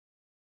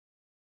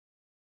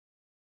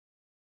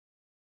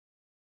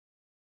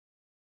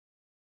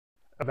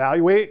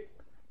Evaluate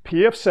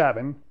p of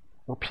 7,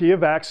 where p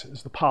of x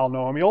is the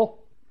polynomial,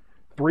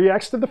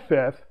 3x to the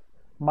 5th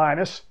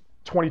minus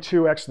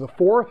 22x to the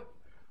 4th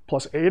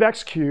plus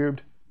 8x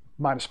cubed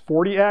minus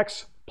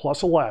 40x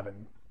plus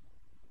 11.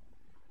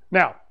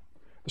 Now,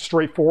 the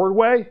straightforward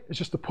way is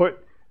just to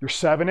put your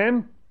 7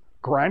 in,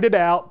 grind it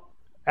out,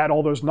 add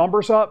all those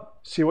numbers up,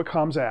 see what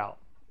comes out.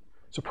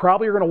 So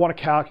probably you're going to want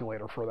a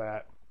calculator for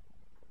that.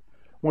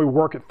 When we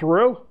work it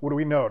through, what do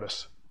we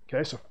notice?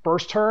 Okay, so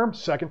first term,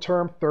 second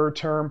term, third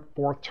term,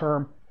 fourth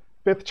term,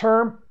 fifth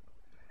term,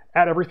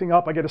 add everything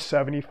up, I get a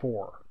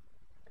 74.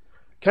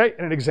 Okay,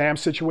 in an exam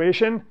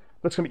situation,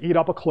 that's going to eat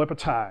up a clip of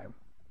time.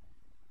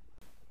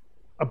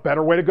 A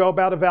better way to go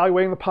about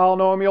evaluating the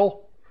polynomial,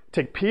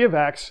 take p of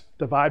x,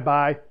 divide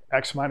by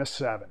x minus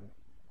 7.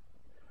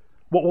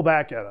 What will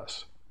that get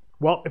us?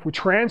 Well, if we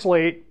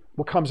translate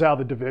what comes out of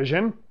the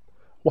division,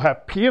 we'll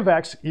have p of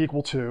x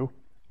equal to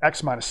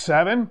x minus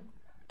 7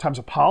 times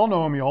a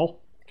polynomial.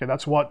 Okay,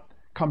 that's what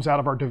comes out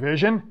of our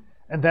division,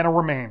 and then a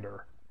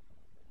remainder.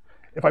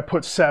 If I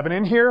put 7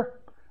 in here,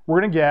 we're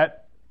going to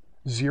get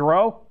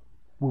 0.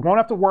 We won't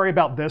have to worry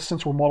about this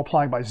since we're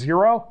multiplying by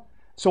 0,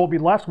 so we'll be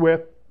left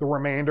with the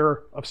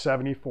remainder of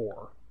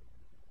 74.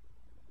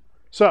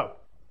 So,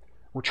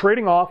 we're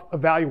trading off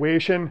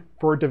evaluation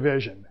for a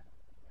division.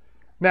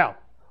 Now,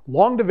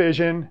 long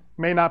division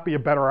may not be a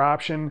better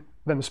option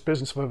than this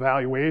business of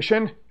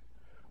evaluation.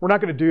 We're not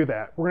going to do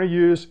that. We're going to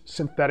use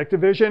synthetic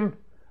division,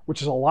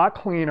 which is a lot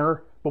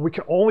cleaner, but we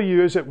can only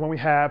use it when we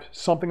have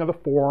something of the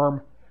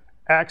form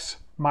x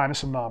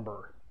minus a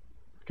number.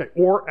 Okay,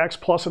 or x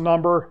plus a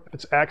number if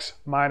it's x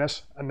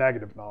minus a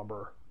negative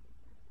number.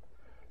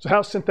 So how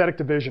does synthetic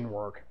division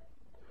work?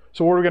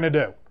 So what are we going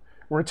to do?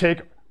 We're going to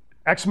take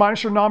x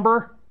minus your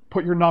number,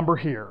 put your number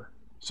here.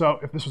 So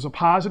if this was a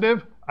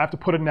positive, I have to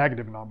put a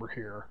negative number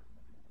here.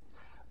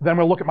 Then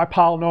we'll look at my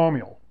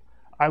polynomial.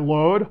 I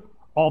load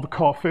all the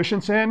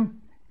coefficients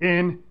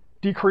in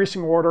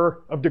decreasing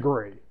order of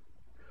degree.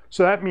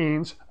 So that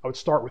means I would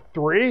start with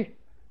 3,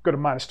 go to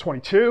minus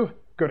 22,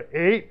 go to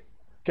 8.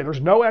 Okay,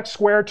 there's no x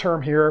squared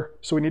term here,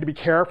 so we need to be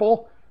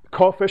careful. The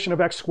coefficient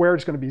of x squared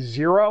is going to be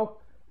 0,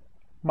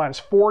 minus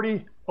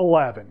 40,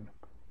 11.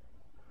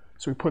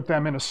 So we put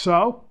them in a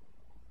so.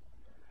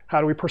 How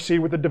do we proceed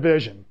with the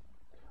division?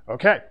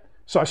 Okay,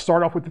 so I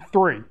start off with the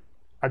 3.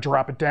 I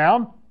drop it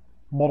down,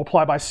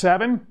 multiply by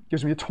 7,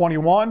 gives me a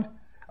 21.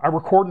 I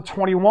record the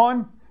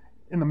 21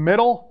 in the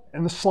middle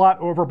in the slot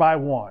over by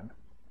 1.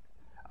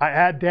 I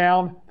add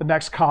down the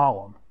next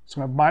column.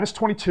 So I have minus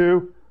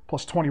 22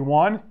 plus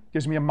 21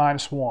 gives me a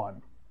minus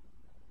 1.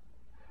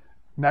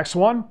 Next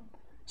one,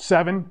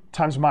 7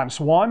 times minus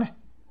 1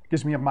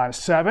 gives me a minus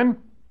 7.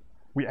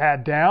 We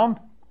add down,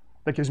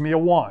 that gives me a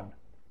 1.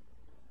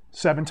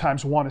 7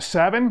 times 1 is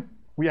 7.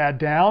 We add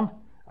down,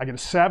 I get a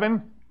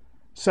 7.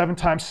 7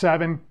 times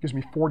 7 gives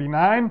me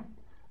 49.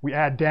 We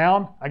add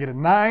down, I get a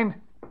 9.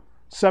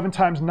 7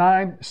 times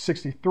 9 is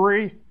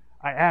 63.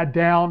 I add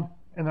down,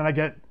 and then I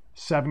get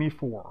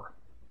 74.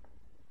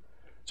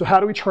 So how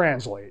do we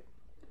translate?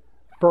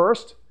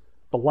 First,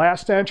 the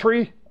last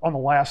entry on the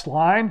last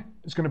line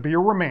is going to be a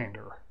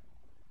remainder.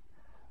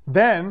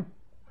 Then,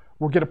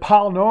 we'll get a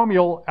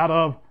polynomial out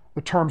of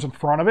the terms in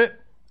front of it.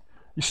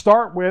 You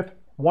start with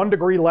 1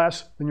 degree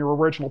less than your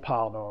original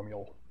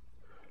polynomial.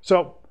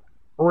 So,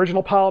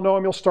 original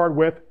polynomial started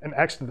with an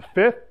x to the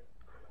 5th.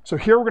 So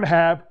here we're going to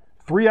have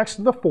 3x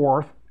to the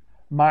 4th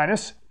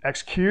minus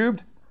x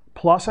cubed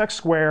plus x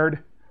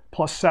squared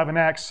plus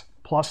 7x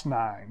plus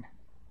 9.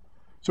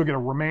 So we get a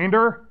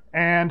remainder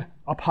and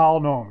a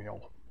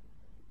polynomial.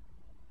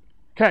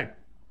 Okay,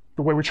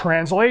 the way we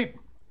translate,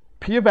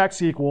 p of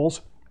x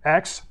equals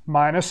x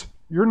minus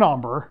your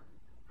number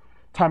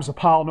times the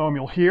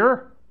polynomial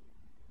here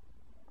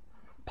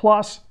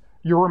plus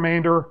your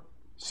remainder,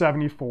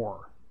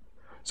 74.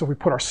 So if we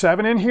put our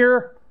 7 in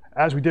here,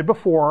 as we did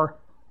before,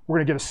 we're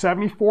going to get a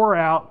 74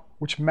 out,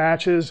 which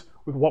matches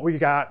with what we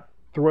got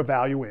through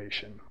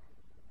evaluation.